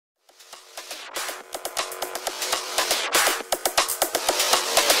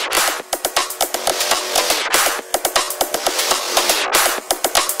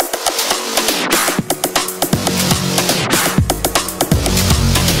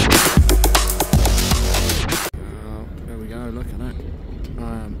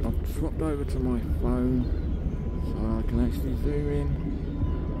over to my phone so I can actually zoom in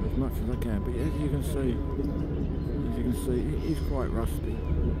as much as I can. But as you can see, it is quite rusty.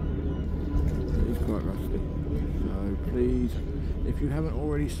 It is quite rusty. So please, if you haven't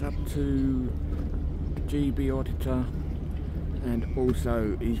already subbed to GB Auditor and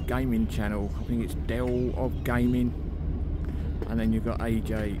also his gaming channel, I think it's Dell of Gaming, and then you've got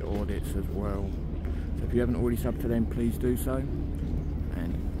AJ Audits as well. So if you haven't already subbed to them, please do so.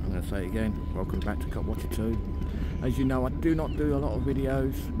 And I'm going to say it again, welcome back to Cop Watcher 2. As you know, I do not do a lot of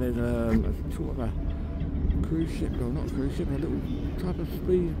videos. There's a sort of a cruise ship, well not a cruise ship, a little type of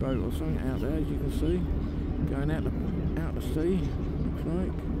speedboat or something out there, as you can see, going out to sea, looks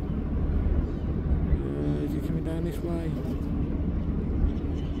like. Is he coming down this way?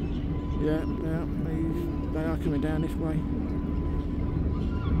 Yeah, they are coming down this way.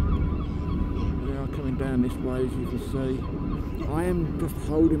 They are coming down this way, as you can see. I am just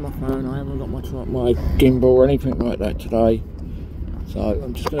holding my phone. I haven't got my gimbal or anything like that today. So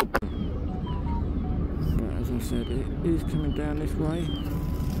I'm just going to... But as I said, it is coming down this way.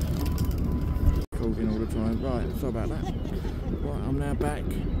 Calling all the time. Right, sorry about that. Right, I'm now back.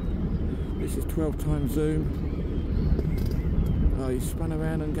 This is 12 times zoom. Oh, he's spun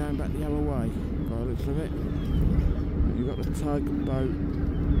around and going back the other way, by the looks of it. You've got the tugboat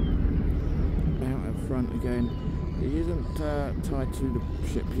out in front again. He isn't tied to the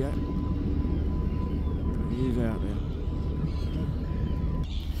ship yet. He is out there.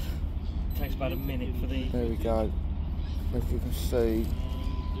 Takes about a minute for the... There we go. As you can see,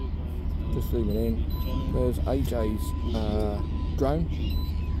 just zooming in, there's AJ's drone.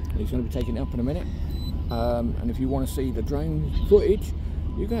 He's going to be taking it up in a minute. And if you want to see the drone footage,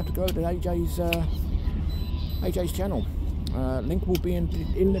 you're going to have to go to AJ's channel. Link will be in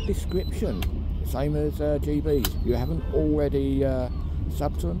the description, same as GB's. If you haven't already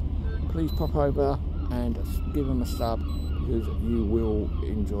subbed to them, please pop over and give them a sub, because you will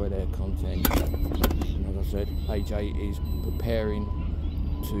enjoy their content. And as I said, AJ is preparing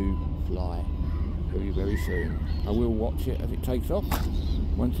to fly very, very soon. I will watch it as it takes off.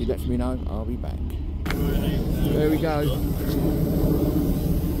 Once he lets me know, I'll be back. There we go. As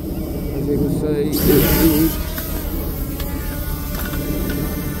you can see, it is.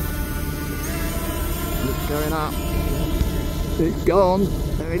 It's going up. It's gone.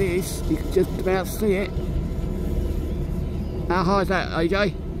 There it is. You can just about see it. How high is that,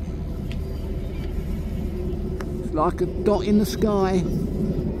 AJ? It's like a dot in the sky.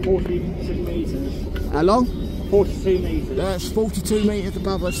 42 metres. How long? 42 metres. That's 42 metres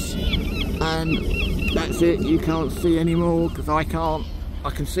above us. And that's it, you can't see anymore, because I can't.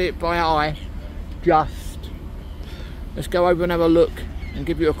 I can see it by eye. Just. Let's go over and have a look and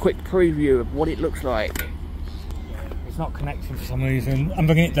give you a quick preview of what it looks like. It's not connecting for some reason. I'm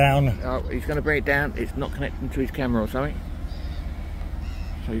bringing it down. Oh, he's going to bring it down. It's not connecting to his camera or something.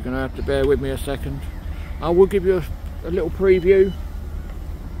 So you're going to have to bear with me a second. I will give you a little preview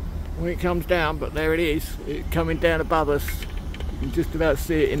when it comes down, but there it is. It's coming down above us. You can just about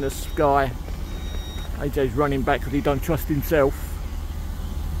see it in the sky. AJ's running back because he don't trust himself.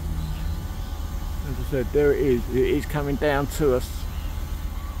 As I said, there it is. It is coming down to us.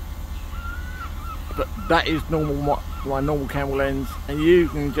 But that is normal, my normal camera lens, and you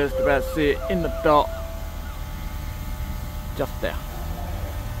can just about see it in the dot. Just there.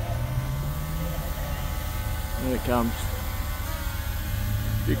 There it comes.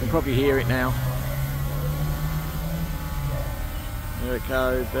 You can probably hear it now. There it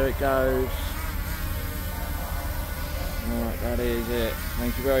goes, there it goes. Right, that is it.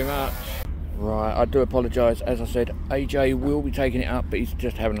 Thank you very much. Right, I do apologise. As I said, AJ will be taking it up, but he's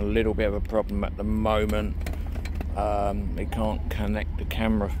just having a little bit of a problem at the moment. He can't connect the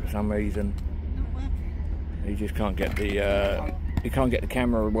camera for some reason. He just can't get the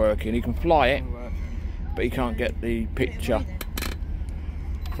camera working. He can fly it, but he can't get the picture.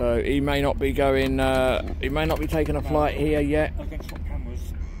 So he may not be going. He may not be taking a flight here yet.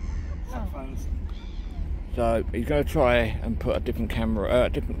 So he's going to try and put a different camera,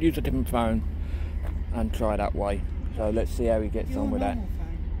 use a different phone, and try that way. So let's see how he gets on with that.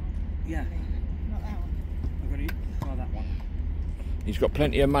 Yeah. Not that one. I'm going to try that one. He's got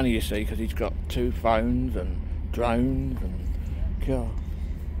plenty of money, you see, because he's got 2 phones and drones and. God.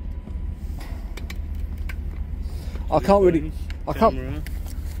 I can't really. I can't.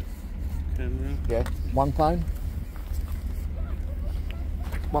 Camera. Yeah, 1 phone.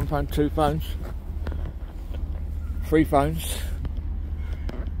 1 phone, 2 phones. 3 phones.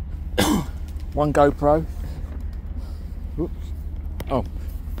 1 GoPro. Oops. Oh,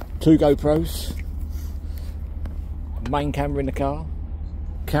 2 GoPros. Main camera in the car.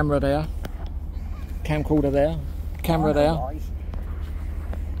 Camera there. camcorder there, camera there.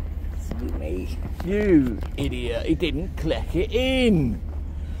 Excuse me. You idiot, he didn't click it in.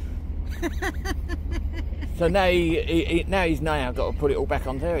 So now he's now got to put it all back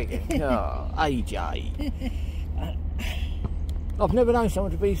on there again. Oh, AJ. I've never known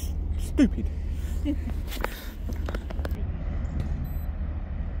someone to be stupid.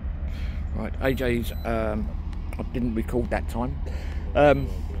 Right, AJ's, I didn't record that time.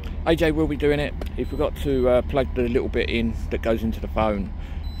 AJ will be doing it. He forgot to plug the little bit in that goes into the phone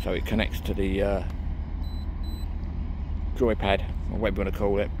so it connects to the joypad, or whatever you want to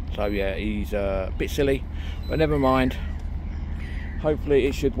call it. So yeah, he's a bit silly, but never mind. Hopefully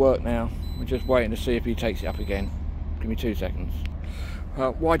it should work now. We're just waiting to see if he takes it up again. Give me 2 seconds.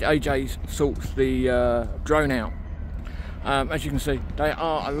 While AJ sorts the drone out, as you can see, there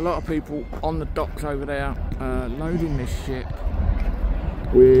are a lot of people on the docks over there loading this ship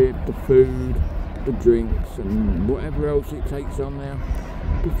with the food, the drinks and whatever else it takes on there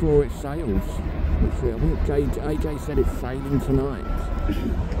before it sails. Which I think AJ said it's sailing tonight. As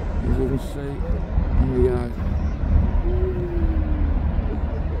you can see, here we go.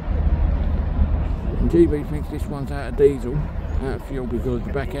 And GB thinks this one's out of diesel, out of fuel, because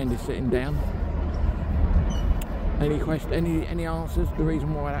the back end is sitting down. Any answers? The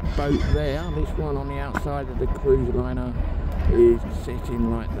reason why that boat there, this one on the outside of the cruise liner, is sitting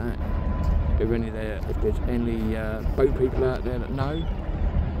like that? If there's any boat people out there that know,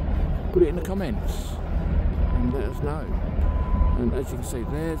 put it in the comments and let us know. And as you can see,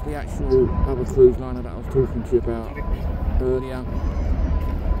 there's the actual other cruise liner that I was talking to you about earlier.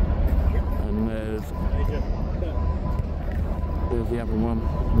 And there's the other one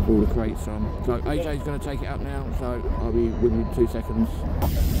with all the crates on. So AJ's going to take it up now, so I'll be with you in 2 seconds.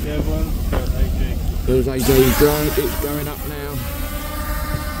 Yeah, one, AJ. There's AJ's drone, it's going up now.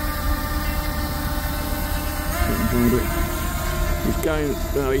 Find it.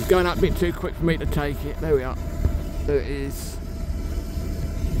 He's going up a bit too quick for me to take it. There we are. There it is.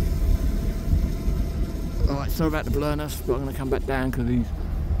 Alright, sorry about the blurriness, but I'm going to come back down because he's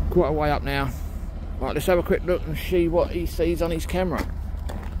quite a way up now. Right, let's have a quick look and see what he sees on his camera.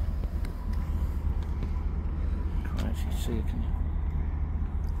 Can't actually see it, can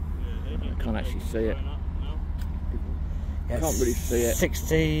you? I can't actually see it. I can't really see it.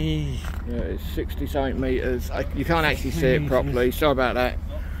 60. Yeah, it's 60 something metres. You can't actually see it properly. Sorry about that.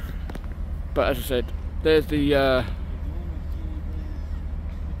 But as I said, there's the.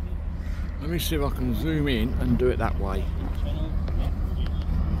 Let me see if I can zoom in and do it that way.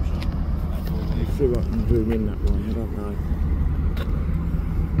 Let's see if I can zoom in that way. I don't know.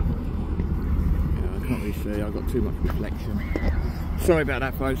 Yeah, I can't really see. I've got too much reflection. Sorry about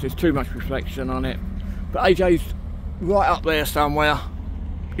that, folks. There's too much reflection on it. But AJ's right up there somewhere.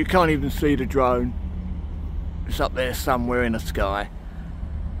 You can't even see the drone. It's up there somewhere in the sky.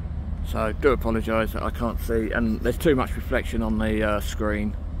 So I do apologise that I can't see, and there's too much reflection on the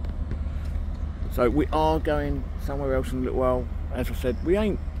screen. So we are going somewhere else in a little while. As I said, we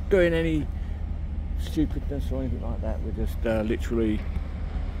ain't doing any stupidness or anything like that. We're just literally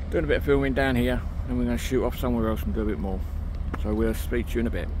doing a bit of filming down here, and we're going to shoot off somewhere else and do a bit more. So we'll speak to you in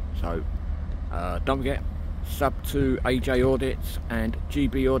a bit. So don't forget, sub to AJ Audits and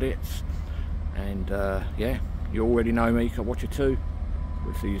GB Audits, and yeah, you already know me, can watch it too.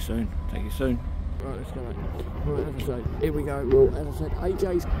 We'll see you soon. Take you soon. Right, let's go back. Right, as I say, here we go. Well, as I said,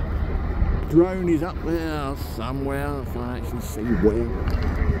 AJ's drone is up there somewhere. I can't actually see where.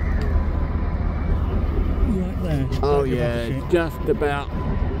 Right there. Oh yeah, just about.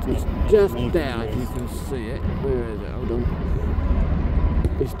 It's just there, if you can see it. Where is it? Hold on.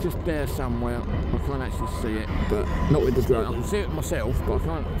 It's just there somewhere. I can't actually see it, but not with the drone. I can see it myself, but I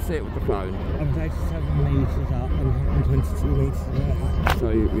can't see it with the phone. I'm 87 metres up and 122 metres away.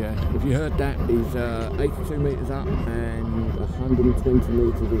 So yeah, if you heard that, he's 82 metres up and 120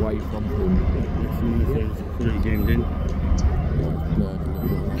 metres away from him. It's pretty zoomed in.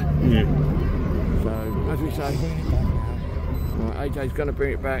 Yeah. So, as we say, right, AJ's going to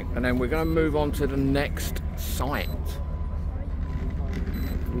bring it back, and then we're going to move on to the next site.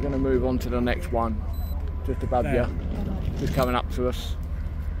 We're going to move on to the next one, just above you, just coming up to us.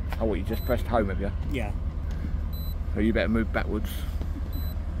 Oh, what, you just pressed home, have you? Yeah. So you better move backwards.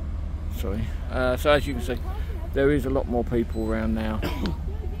 Sorry. So as you can see, there is a lot more people around now.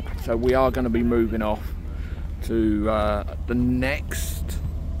 So we are going to be moving off to the next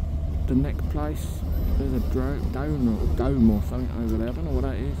place. There's a dome or something over there. I don't know what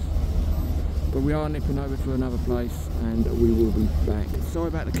that is. But we are nipping over to another place, and we will be back. Sorry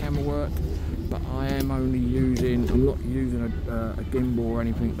about the camera work. but I am only using, I'm not using a gimbal or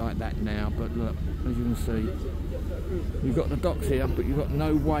anything like that now, but look, as you can see, you've got the docks here, but you've got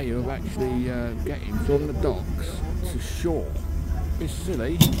no way of actually getting from the docks to shore. It's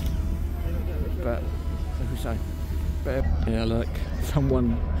silly, but as we say, yeah, look,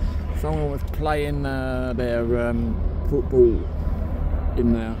 someone was playing their football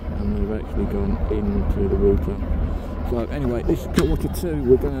in there, and they've actually gone into the water. So anyway, this is quarter 2.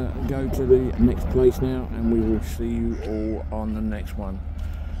 We're going to go to the next place now, and we will see you all on the next one.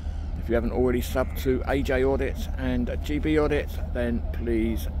 If you haven't already subbed to AJ Audits and GB Audits, then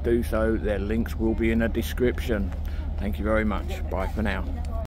please do so. Their links will be in the description. Thank you very much. Bye for now.